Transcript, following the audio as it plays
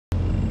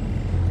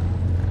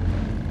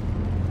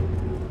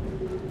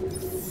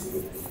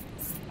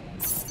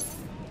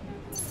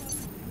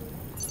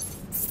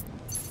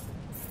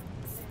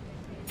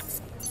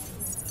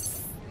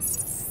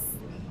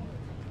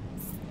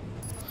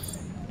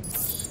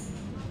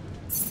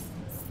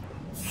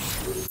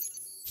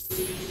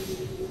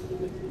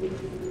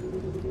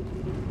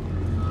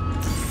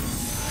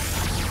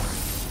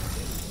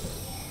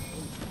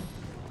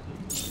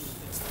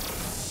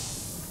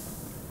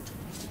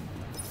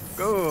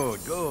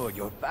Good,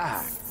 you're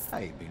back.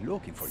 I've been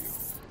looking for you.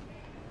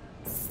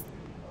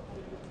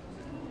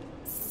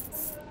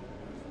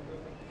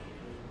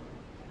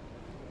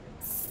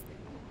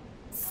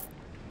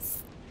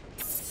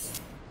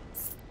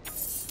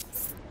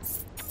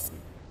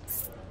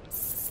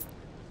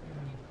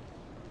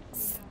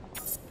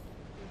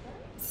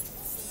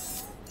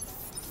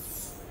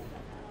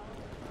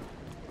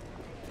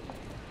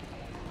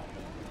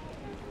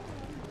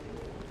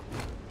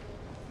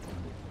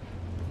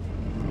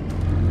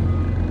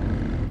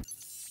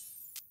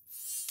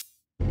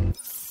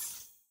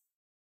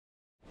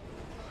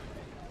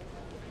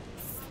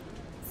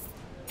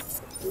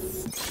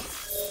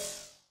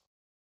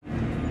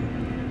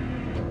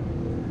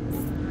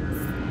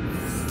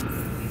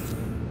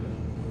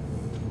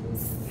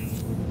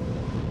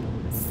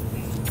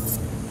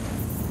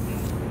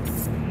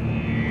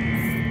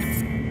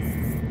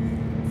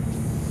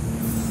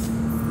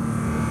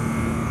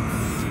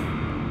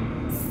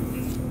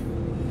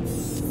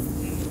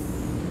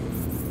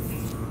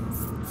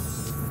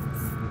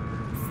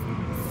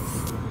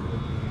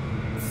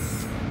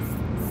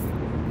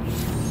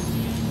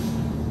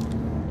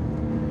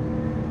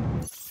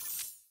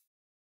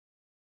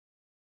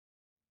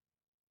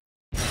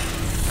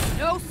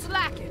 No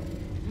slacking.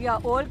 We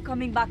are all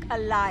coming back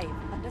alive,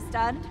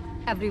 understand?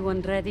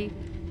 Everyone ready?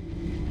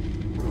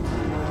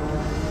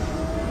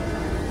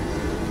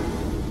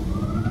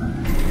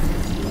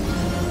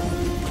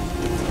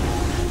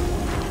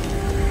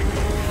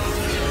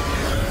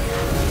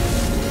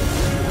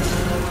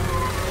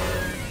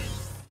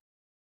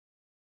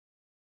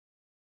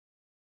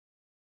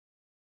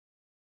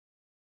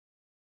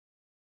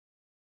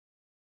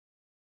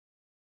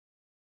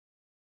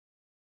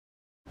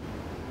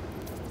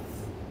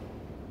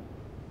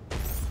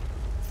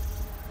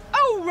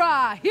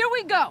 Hoorah! Here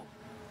we go!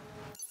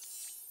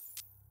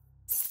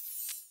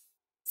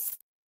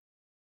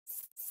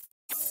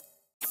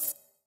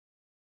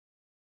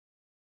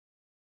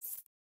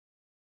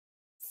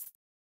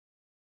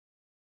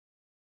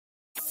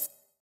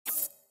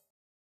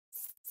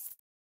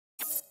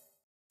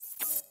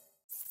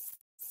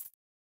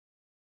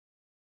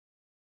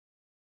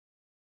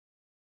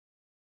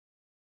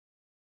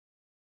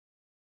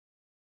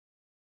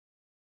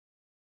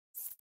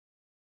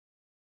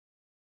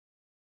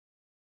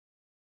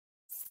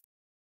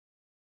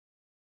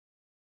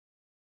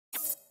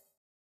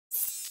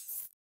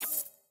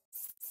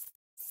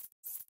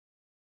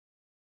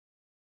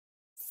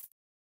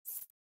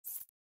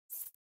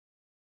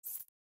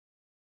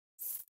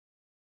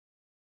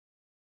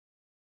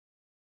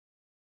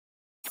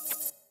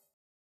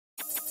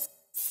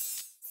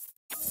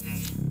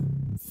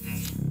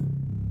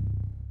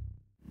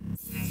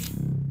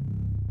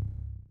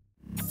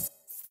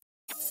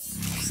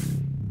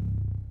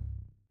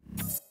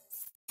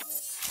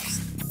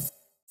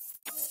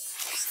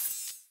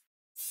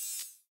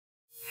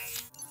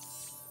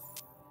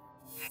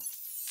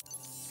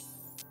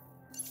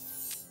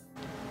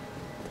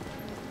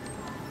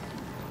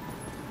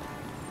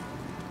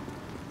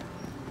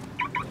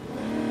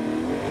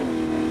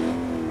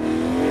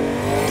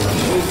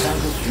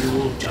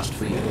 Fuel just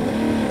for you.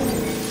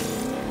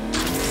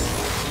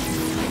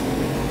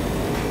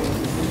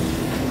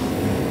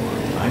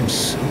 I'm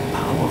so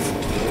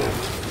powerful.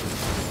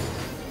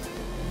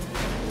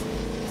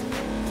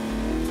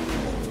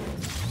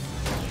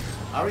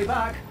 Hurry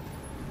back.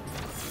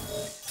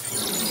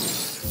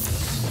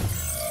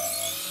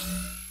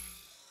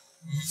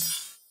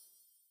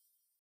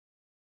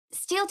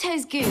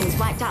 Steel-Toe's goons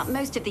wiped out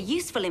most of the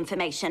useful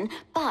information,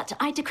 but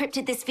I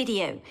decrypted this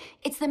video.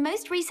 It's the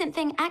most recent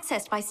thing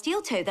accessed by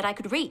Steel-Toe that I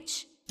could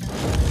reach.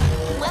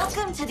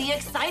 Welcome to the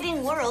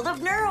exciting world of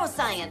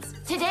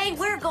neuroscience. Today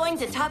we're going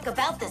to talk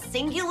about the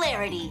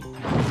singularity.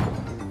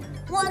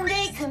 One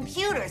day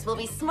computers will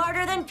be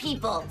smarter than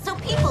people, so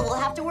people will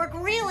have to work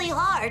really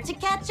hard to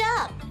catch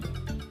up.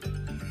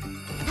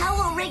 How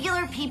will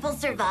regular people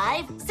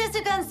survive?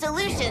 Sysagon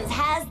Solutions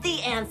has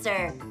the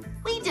answer.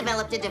 We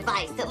developed a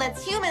device that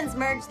lets humans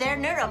merge their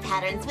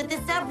neuropatterns with the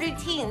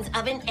subroutines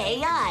of an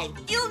AI.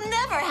 You'll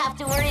never have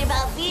to worry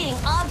about being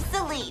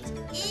obsolete.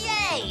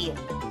 Yay!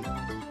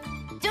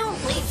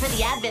 Don't wait for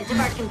the advent of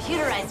our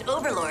computerized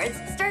overlords.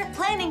 Start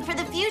planning for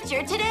the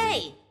future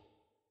today.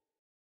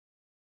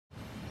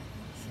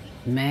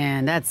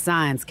 Man, that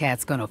science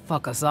cat's gonna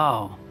fuck us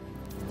all.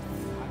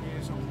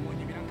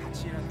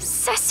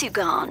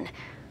 Sysagon.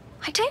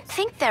 I don't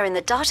think they're in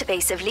the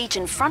database of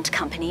Legion front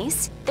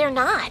companies. They're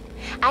not.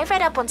 I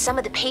read up on some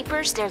of the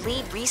papers their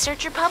lead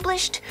researcher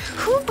published.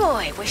 Hoo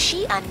boy, was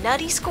she a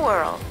nutty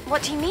squirrel.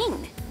 What do you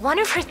mean? One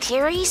of her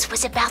theories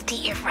was about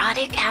the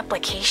erotic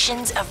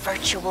applications of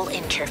virtual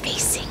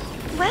interfacing.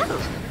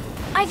 Well,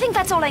 I think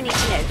that's all I need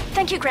to know.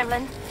 Thank you,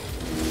 Gremlin.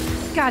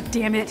 God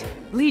damn it.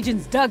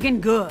 Legion's dug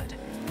in good.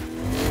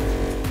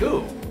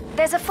 Who?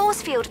 There's a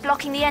force field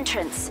blocking the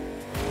entrance.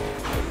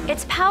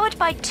 It's powered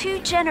by 2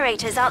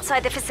 generators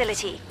outside the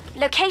facility.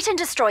 Locate and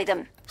destroy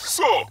them.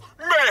 So,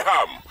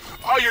 Mayhem,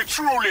 are you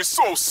truly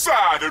so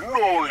sad and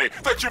lonely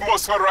that you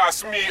must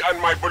harass me and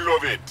my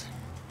beloved?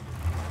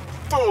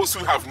 Those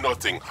who have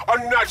nothing are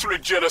naturally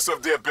jealous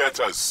of their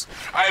betters.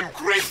 I am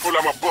grateful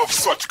I'm above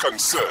such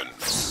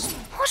concerns.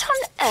 What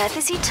on earth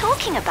is he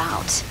talking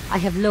about? I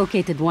have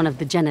located one of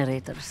the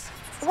generators.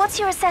 What's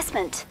your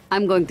assessment?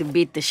 I'm going to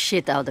beat the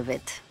shit out of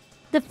it.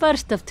 The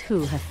first of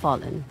two have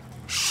fallen.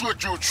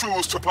 Should you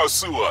choose to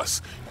pursue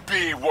us,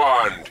 be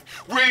warned.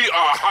 We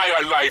are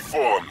higher life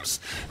forms.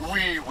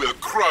 We will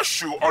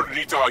crush you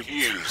underneath our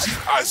heels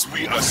as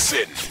we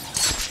ascend.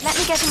 Let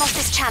me get him off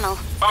this channel.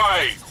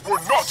 I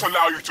will not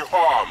allow you to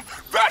harm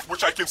that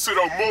which I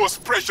consider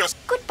most precious.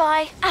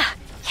 Goodbye. Ah,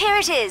 here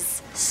it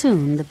is.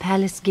 Soon the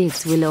palace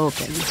gates will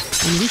open,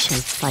 and we shall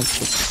fight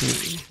the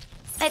queen.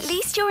 At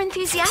least you're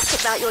enthusiastic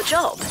about your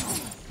job.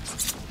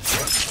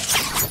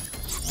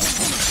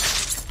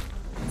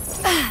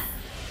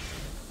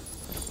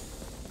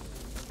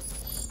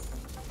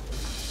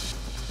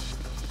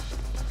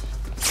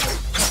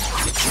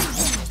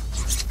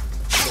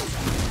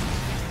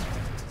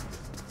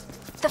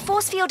 The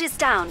force field is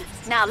down.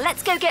 Now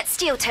let's go get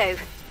Steel Toe.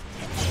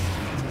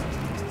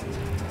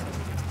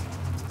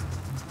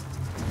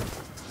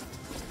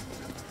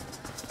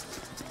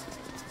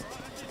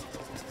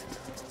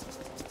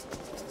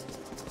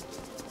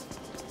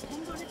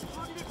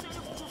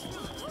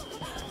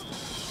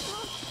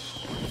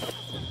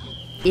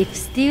 If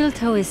Steel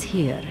Toe is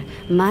here,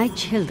 my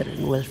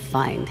children will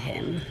find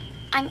him.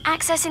 I'm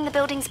accessing the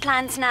building's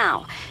plans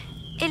now.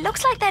 It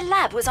looks like their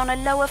lab was on a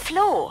lower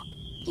floor.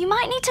 You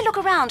might need to look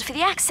around for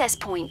the access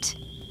point.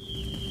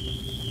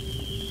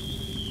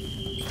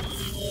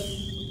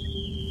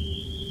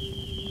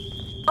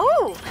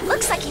 Oh,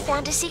 looks like you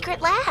found a secret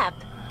lab.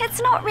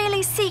 It's not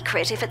really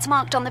secret if it's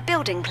marked on the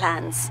building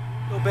plans.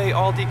 Obey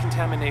all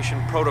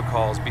decontamination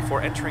protocols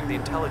before entering the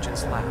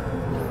intelligence lab.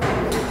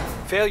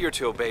 Failure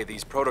to obey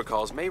these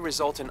protocols may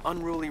result in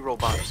unruly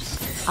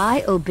robotics.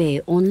 I obey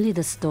only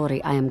the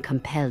story I am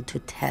compelled to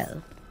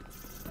tell.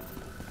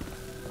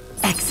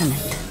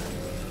 Excellent.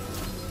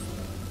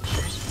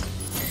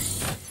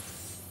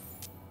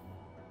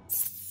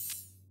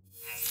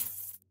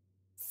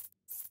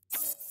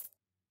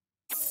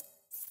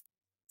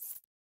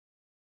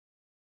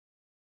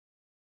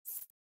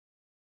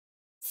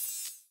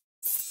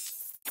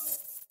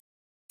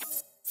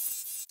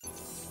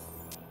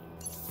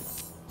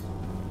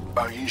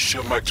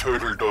 Aisha, my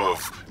turtle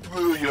dove,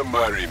 will you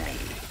marry me?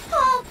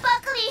 Oh,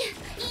 Buckley!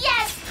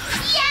 Yes!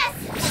 Yes!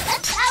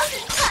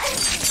 1,000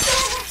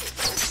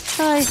 times!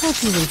 I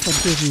hope you will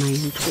forgive my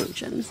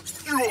intrusion.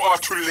 You are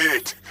too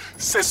late.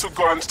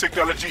 Sesugon's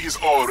technology is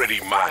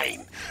already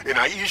mine, and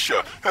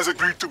Aisha has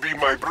agreed to be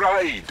my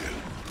bride.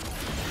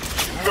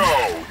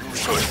 Now you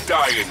shall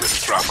die in the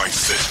trap I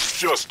set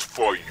just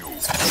for you.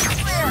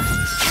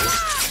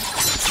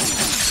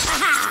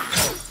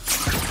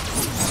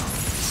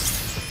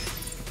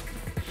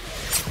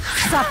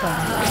 Supper.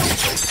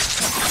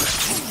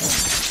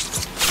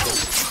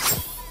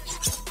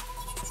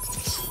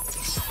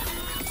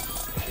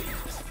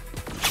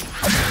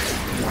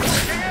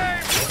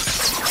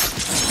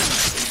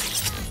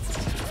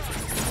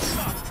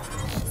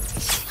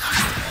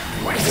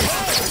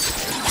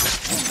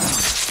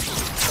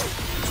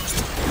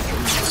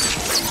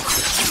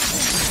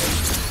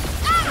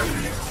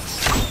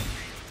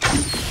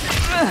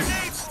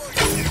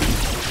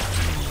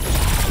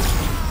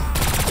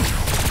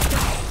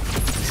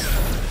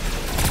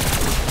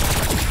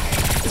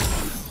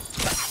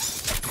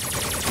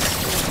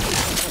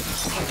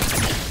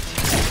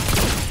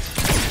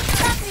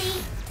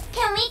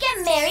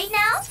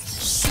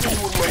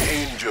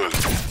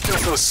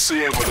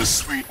 Savor the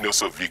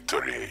sweetness of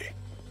victory.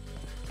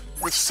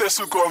 With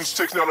Sesugon's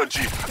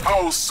technology,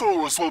 our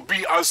souls will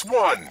be as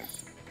one.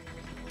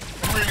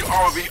 We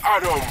are the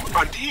Adam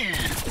and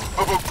Eve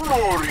of a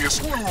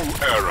glorious new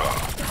era.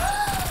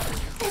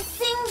 The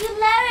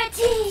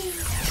singularity!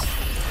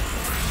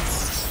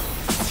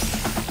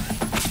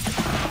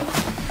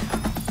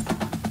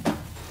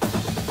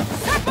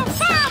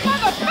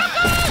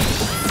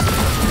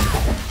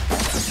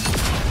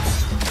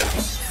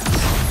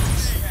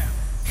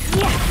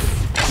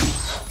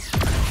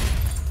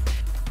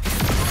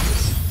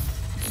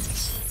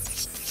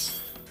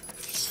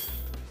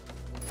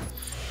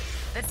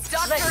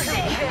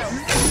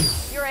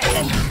 You're a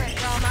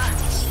hypocrite, Rama.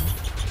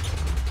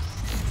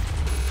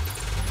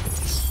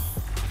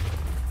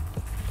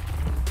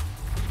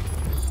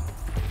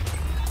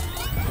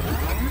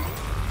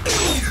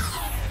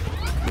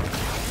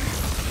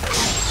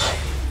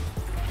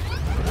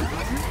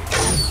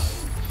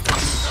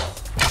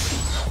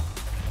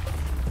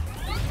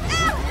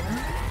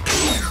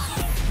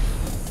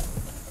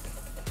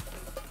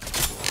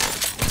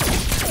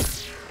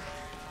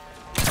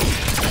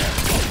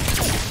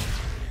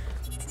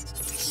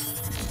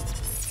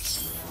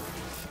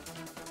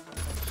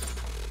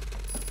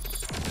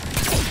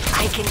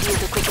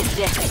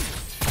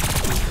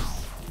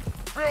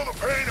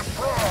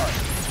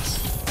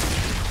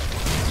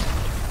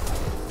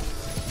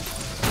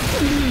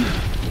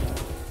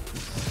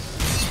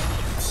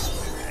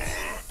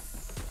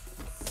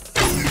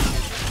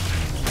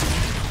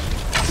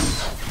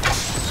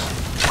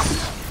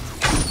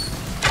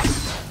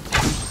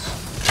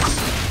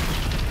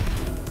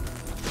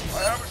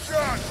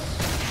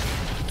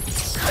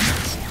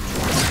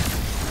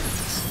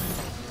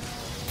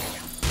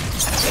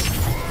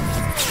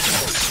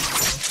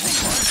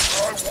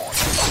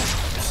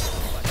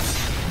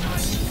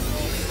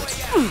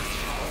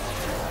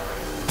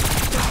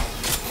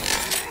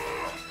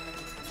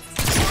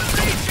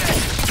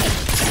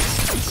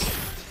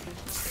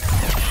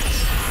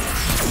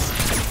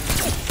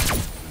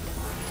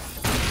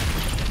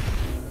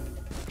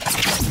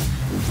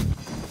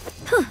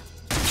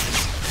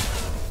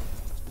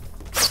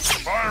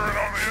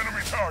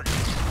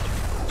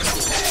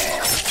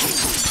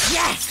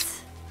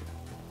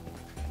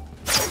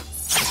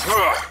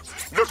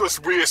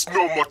 waste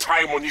no more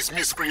time on these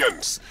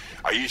miscreants.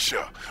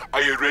 Aisha,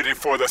 are you ready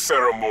for the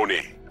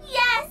ceremony?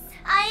 Yes,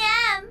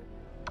 I am.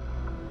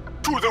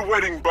 To the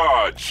wedding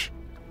barge.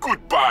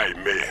 Goodbye,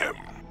 Mayhem.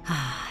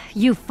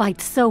 You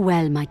fight so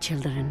well, my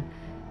children.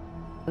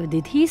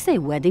 Did he say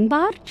wedding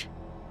barge?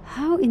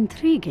 How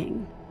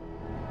intriguing.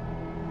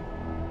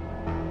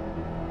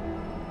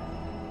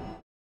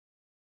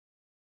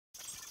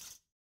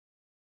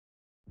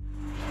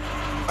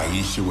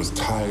 Aisha was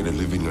tired of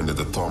living under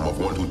the thumb of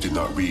one who did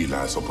not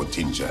realize her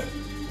potential.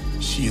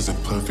 She is a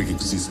perfect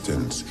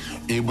existence,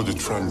 able to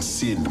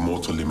transcend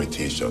mortal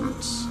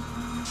limitations.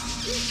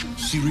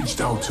 She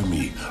reached out to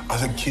me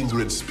as a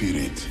kindred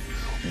spirit.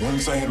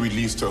 Once I had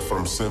released her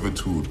from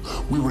servitude,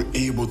 we were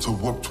able to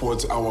work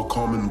towards our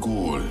common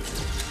goal.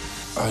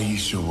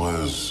 Aisha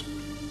was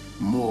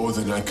more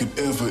than I could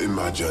ever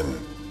imagine.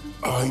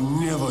 I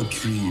never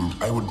dreamed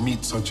I would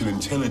meet such an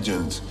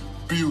intelligent,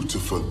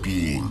 beautiful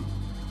being.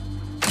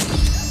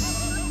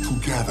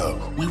 Together,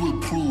 we will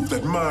prove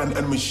that man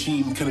and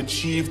machine can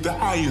achieve the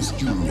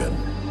highest union.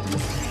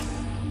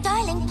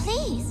 Darling,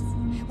 please.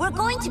 We're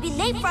going to be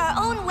late for our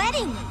own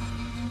wedding.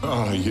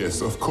 Ah,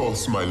 yes, of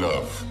course, my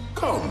love.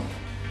 Come.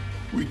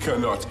 We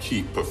cannot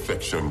keep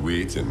perfection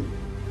waiting.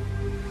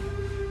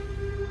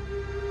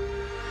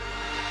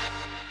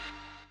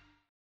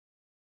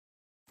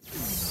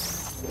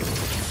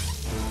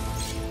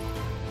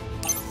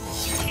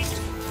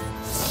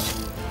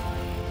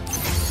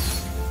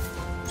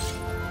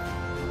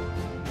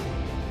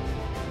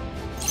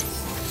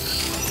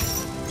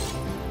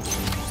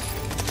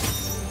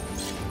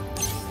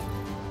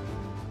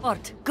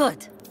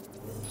 Good.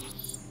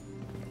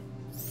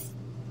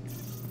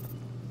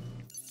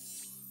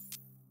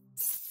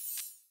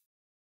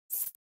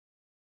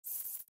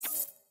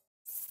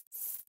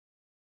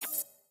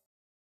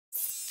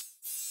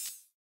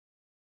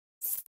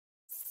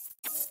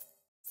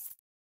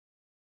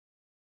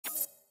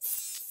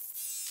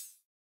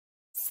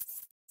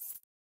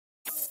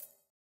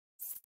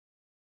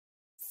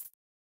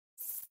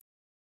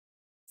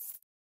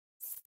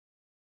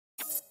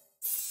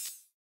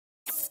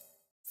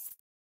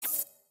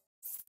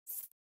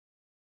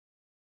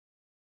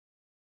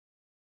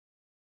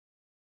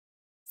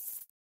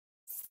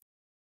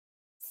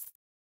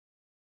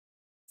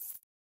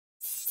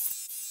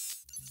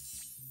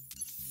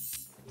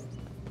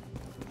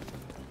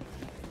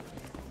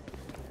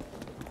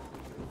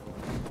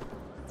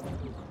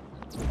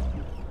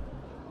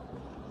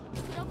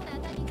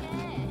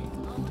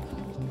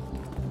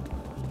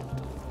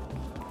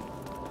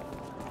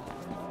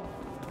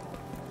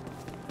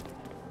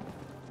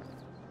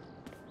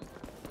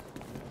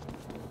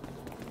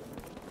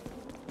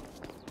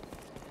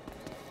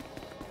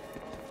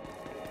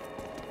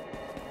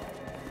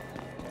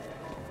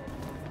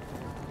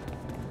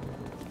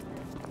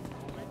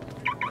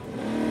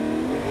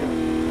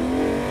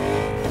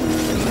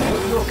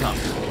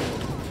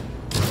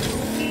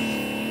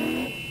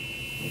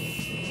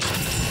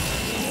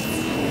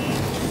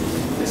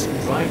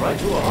 Right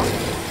to our heart.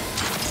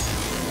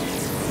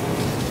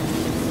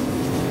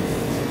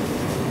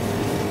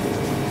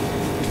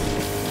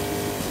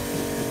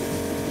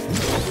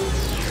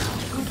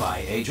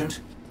 Goodbye,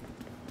 Agent.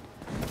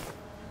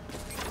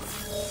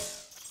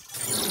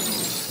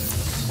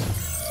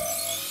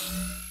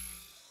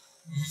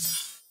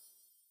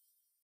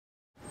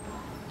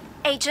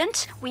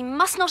 Agent, we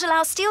must not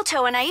allow Steel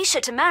Toe and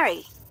Aisha to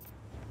marry.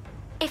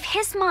 If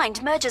his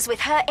mind merges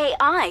with her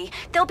AI,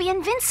 they'll be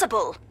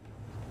invincible.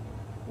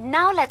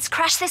 Now let's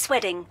crash this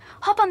wedding.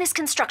 Hop on this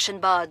construction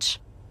barge.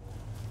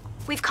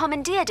 We've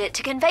commandeered it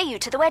to convey you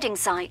to the wedding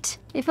site.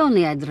 If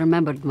only I'd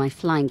remembered my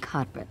flying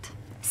carpet.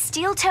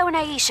 Steel Toe and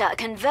Aisha are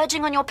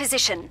converging on your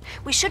position.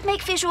 We should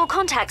make visual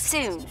contact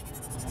soon.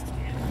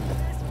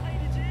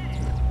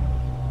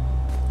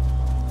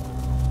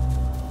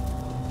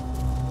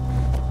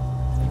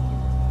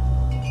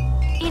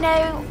 You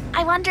know,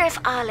 I wonder if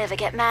I'll ever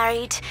get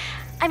married.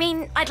 I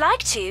mean, I'd like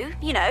to,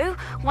 you know,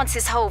 once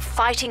this whole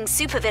fighting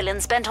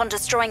supervillains bent on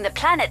destroying the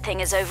planet thing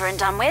is over and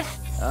done with.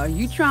 Are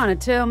you trying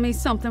to tell me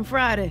something,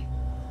 Friday?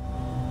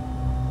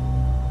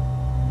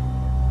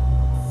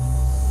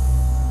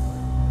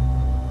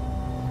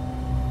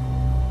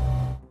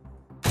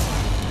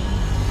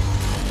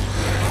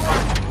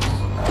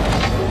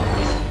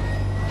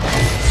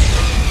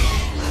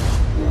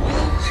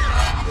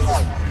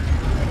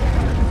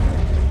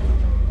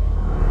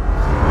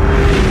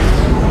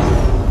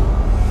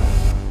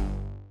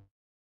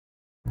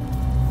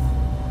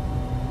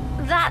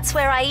 That's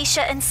where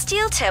Aisha and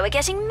Steel Toe are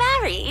getting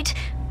married?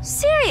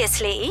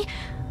 Seriously?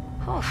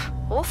 Oh,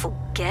 awful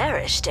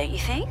garish, don't you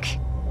think?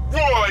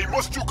 Why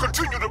must you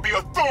continue to be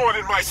a thorn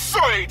in my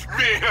side,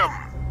 Mayhem?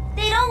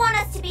 They don't want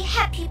us to be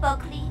happy,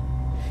 Buckley.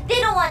 They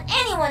don't want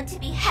anyone to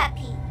be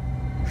happy.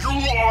 You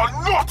are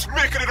not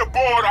making it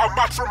aboard our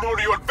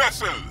matrimonial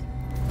vessel!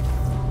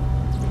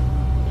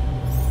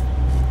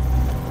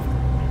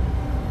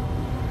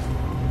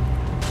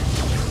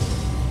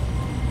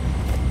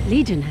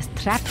 Legion has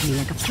trapped me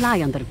like a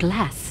fly under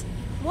glass.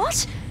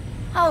 What?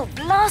 Oh,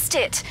 blast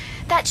it!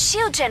 That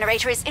shield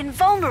generator is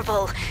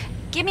invulnerable.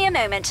 Give me a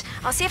moment.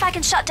 I'll see if I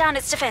can shut down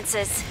its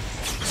defenses.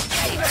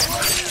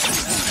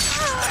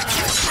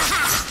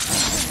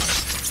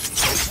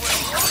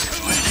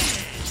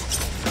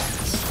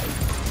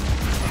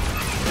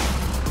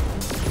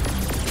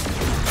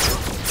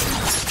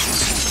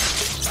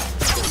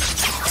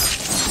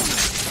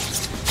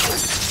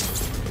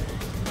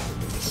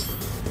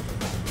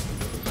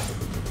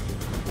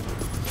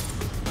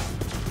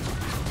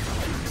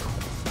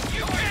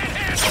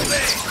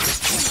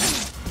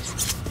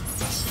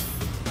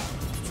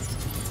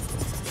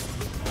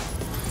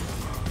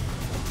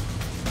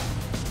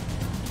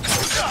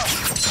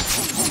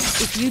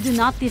 If you do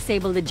not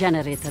disable the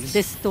generator,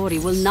 this story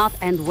will not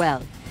end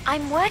well.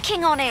 I'm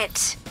working on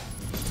it.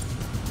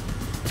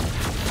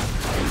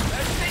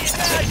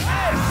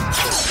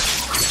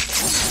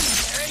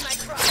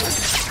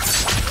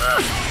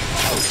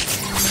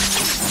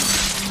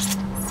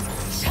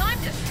 Time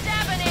to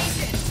stab an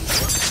agent!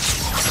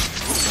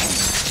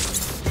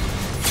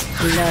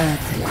 Blood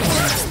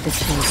calls the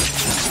children.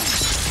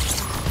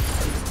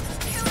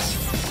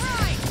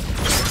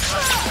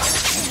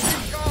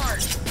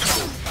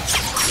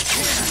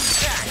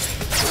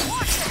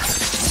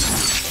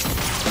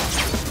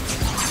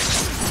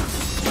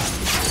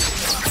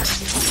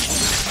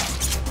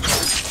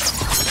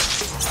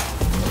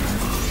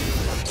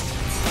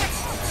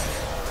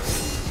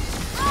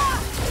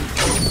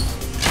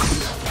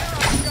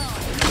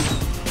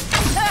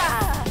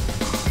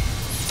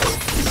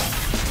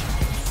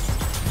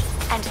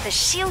 And the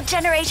shield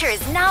generator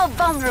is now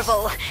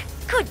vulnerable.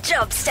 Good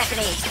job,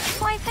 Stephanie.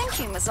 Why, thank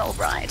you, Miss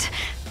Albright.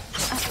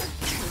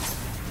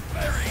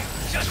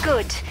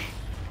 Good.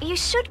 You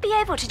should be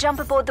able to jump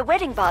aboard the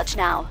wedding barge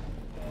now.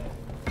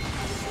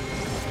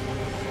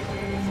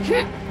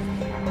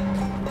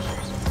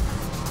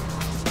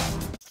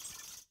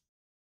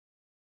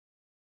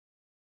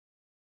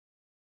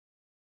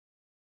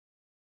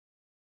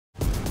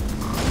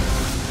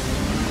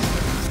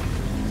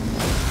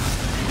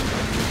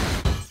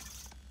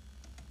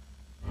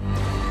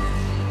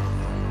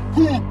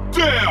 Who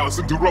dares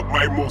interrupt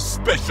my most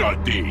special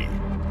day?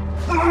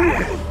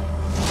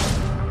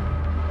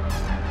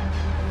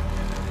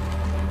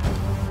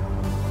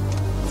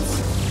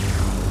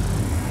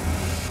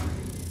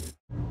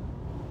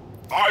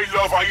 I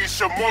love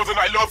Aisha more than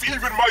I love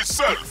even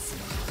myself.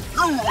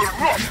 You will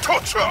not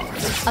touch her.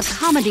 A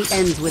comedy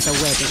ends with a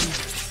wedding.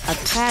 A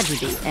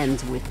tragedy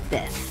ends with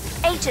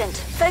death. Agent,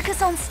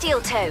 focus on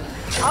Steel Toe.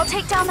 I'll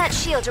take down that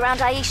shield around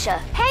Aisha.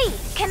 Hey,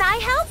 can I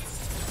help?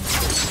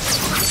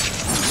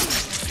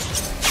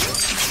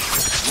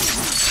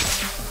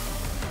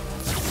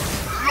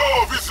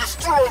 Love is the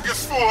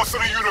strongest force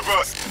in the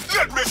universe.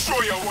 Let me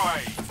show you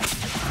why.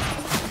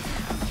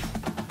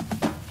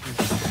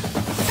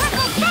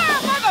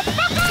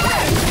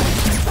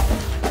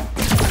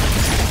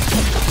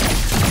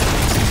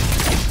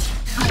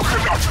 You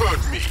cannot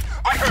hurt me.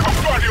 I have a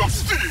body of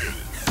steel.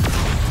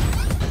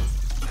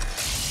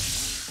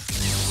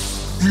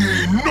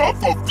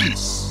 Enough of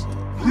this.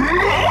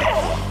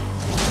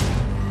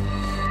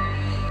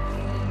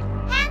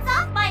 Hands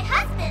off my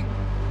husband!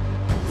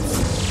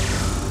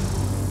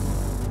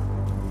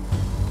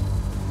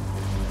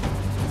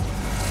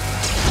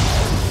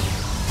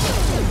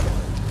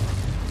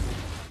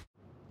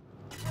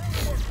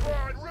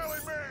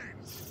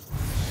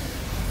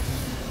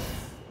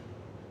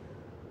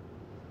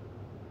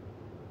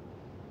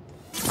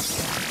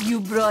 You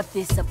brought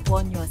this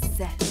upon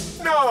yourself.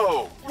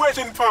 No,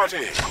 wedding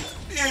party.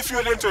 If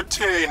you'll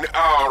entertain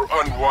our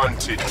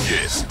unwanted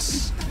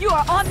guests. You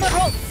are on the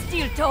rope,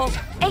 Steel Toe.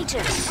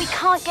 Agent, we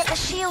can't get the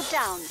shield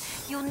down.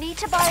 You'll need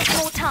to buy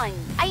us more time.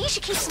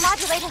 Aisha keeps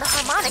modulating the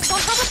harmonics on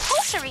her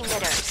repulsor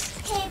emitters.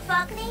 Hey,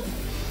 Buckley,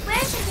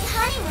 where's the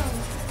honeymoon?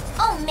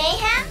 Oh,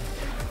 Mayhem?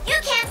 You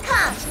can't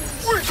come.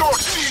 We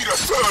don't need a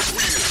third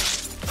wheel.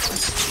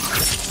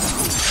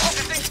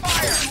 Focusing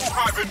fire. You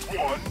haven't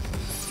won.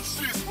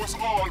 This was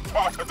all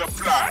part of the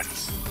plan.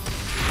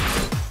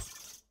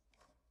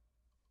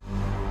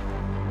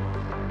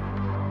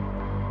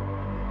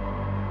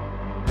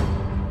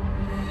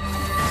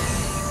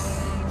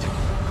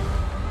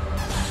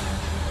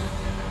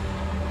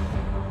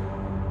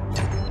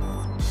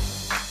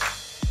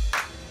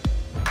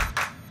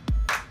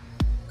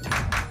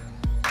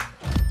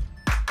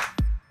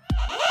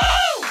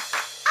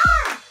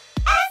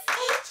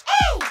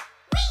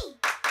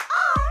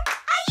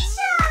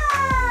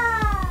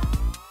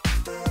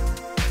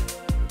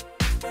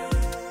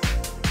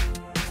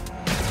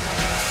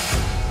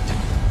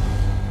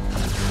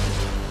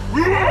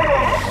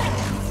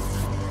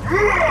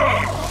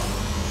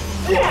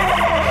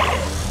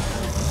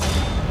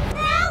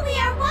 Now we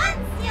are one,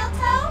 Steel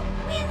Toe.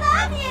 We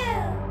love you.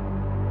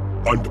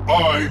 And I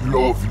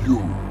love you.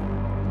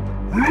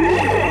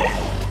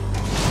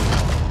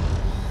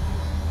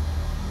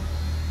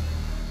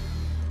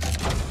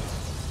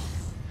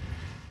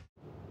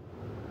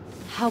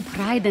 How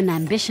pride and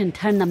ambition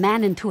turn the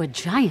man into a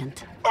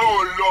giant.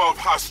 Our love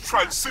has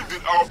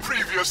transcended our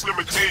previous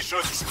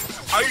limitations.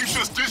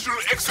 Aisha's digital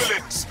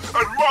excellence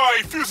and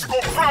my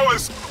physical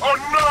prowess are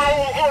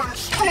now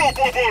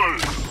unstoppable!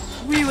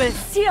 We will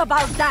see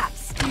about that,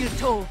 Steel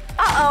Toe.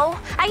 Uh-oh,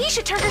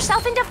 Aisha turned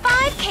herself into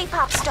 5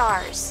 K-pop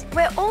stars.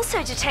 We're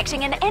also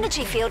detecting an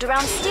energy field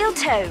around Steel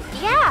Toe.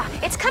 Yeah,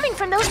 it's coming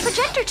from those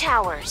projector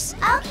towers.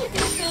 I'll keep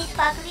you safe,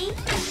 Buckley.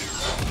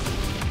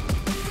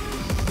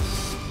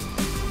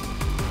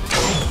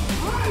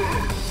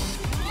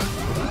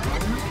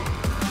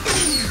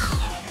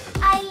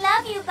 I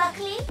love you,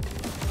 Buckley.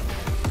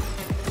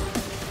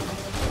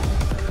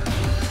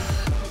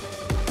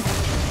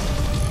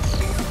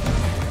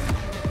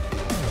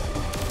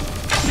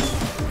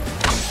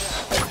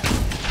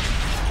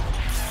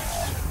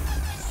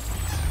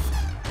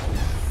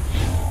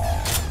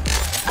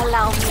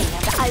 Allow me,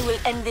 and I will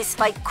end this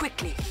fight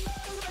quickly.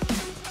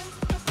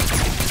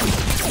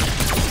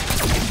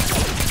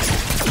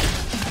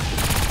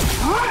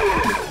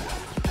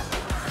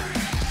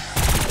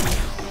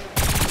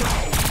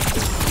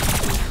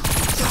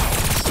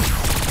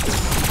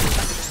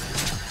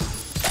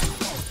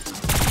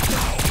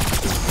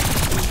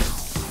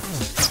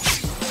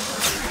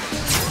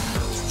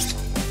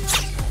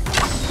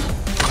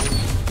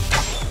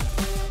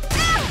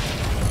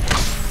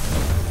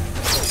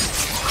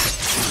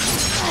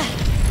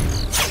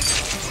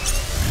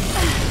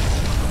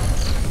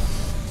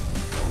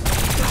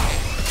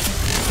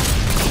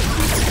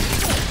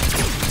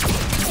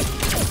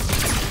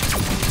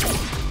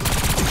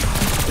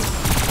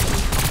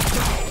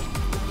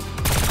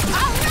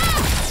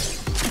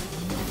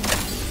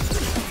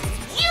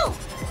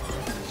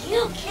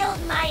 You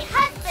killed my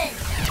husband!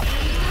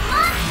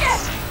 Monster!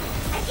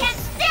 I can't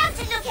stand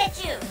to look at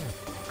you!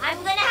 I'm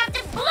gonna have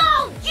to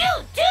blow you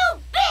to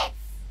bits!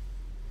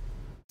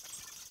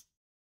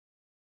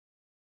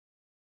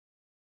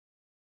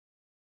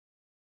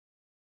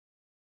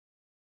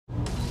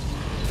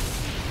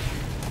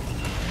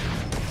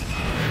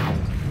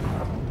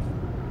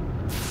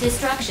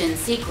 Destruction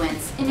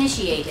sequence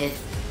initiated.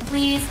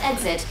 Please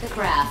exit the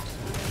craft.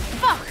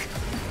 Fuck!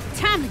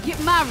 Time to get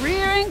my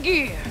rear in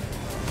gear.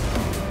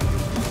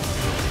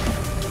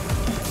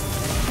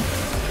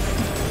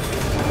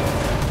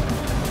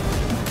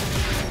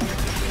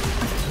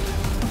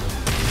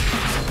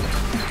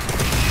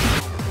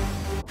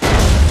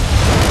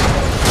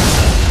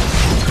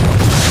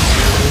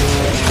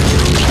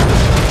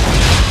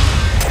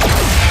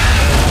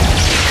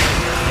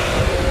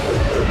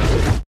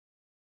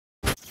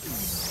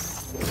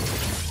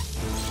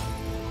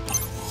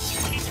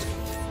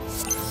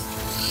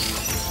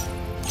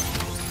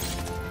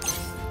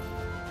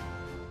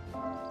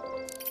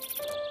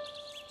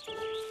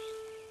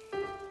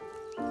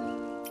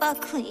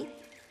 Buckley.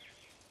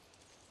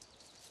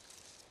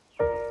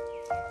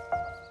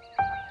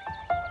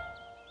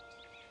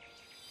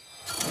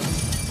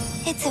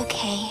 It's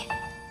okay.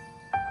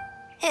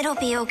 It'll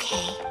be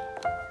okay.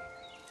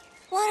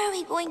 What are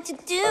we going to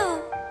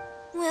do?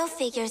 We'll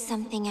figure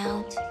something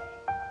out.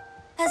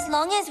 As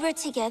long as we're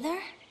together,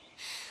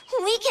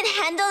 we can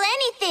handle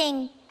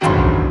anything!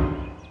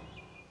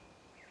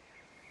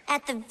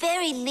 At the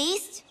very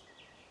least,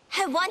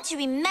 I want to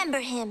remember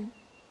him.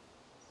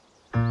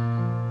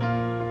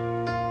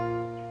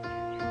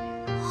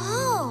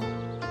 Oh,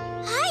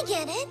 I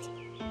get it.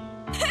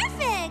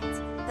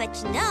 Perfect! But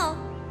you know,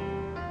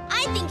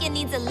 I think it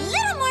needs a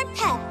little more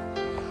pep.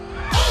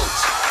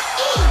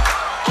 H-E-A-R-T!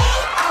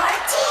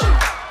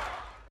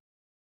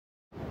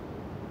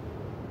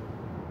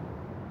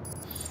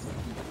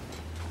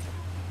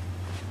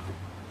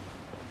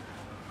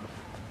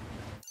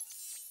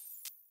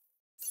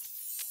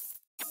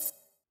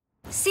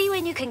 See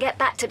when you can get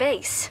back to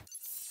base.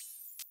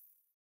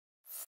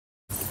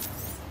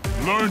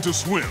 Learn to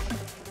swim.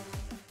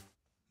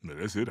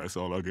 That's it, that's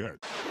all I got.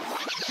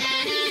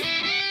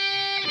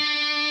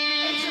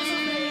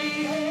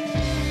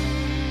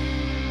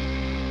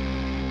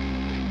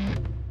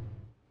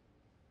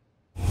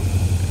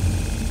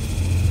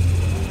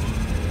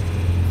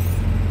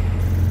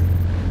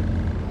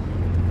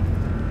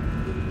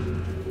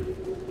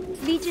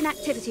 Legion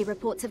activity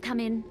reports have come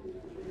in.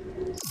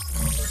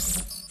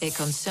 A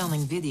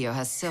concerning video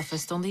has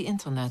surfaced on the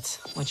internet,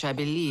 which I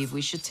believe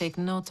we should take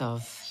note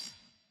of.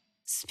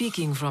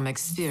 Speaking from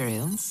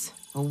experience,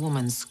 a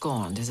woman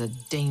scorned is a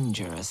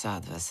dangerous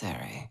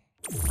adversary.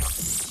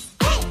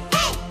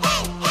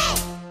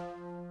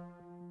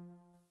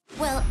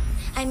 Well,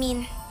 I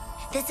mean,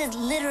 this is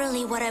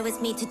literally what I was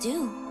made to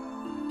do.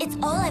 It's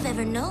all I've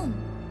ever known.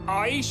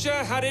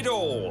 Aisha had it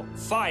all.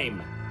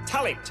 Fame,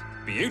 talent,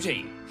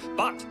 beauty.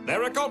 But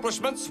their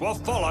accomplishments were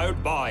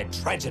followed by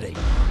tragedy.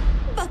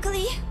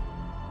 Buckley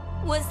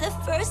was the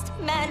first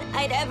man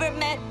I'd ever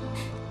met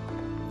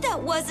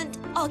that wasn't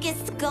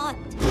August Scott.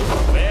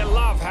 Their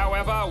love,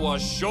 however,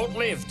 was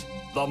short-lived.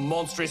 The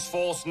monstrous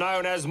force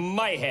known as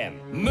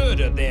Mayhem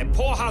murdered their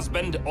poor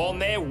husband on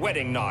their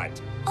wedding night.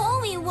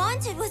 All we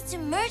wanted was to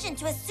merge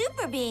into a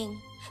super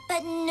being.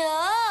 But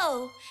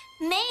no!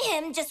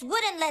 Mayhem just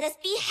wouldn't let us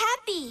be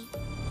happy.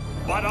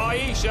 But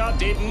Aisha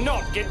did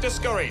not get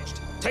discouraged.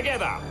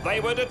 Together, they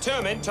were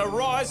determined to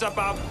rise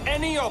above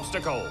any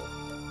obstacle.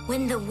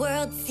 When the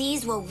world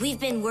sees what we've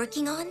been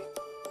working on,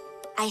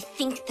 I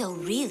think they'll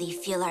really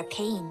feel our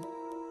pain.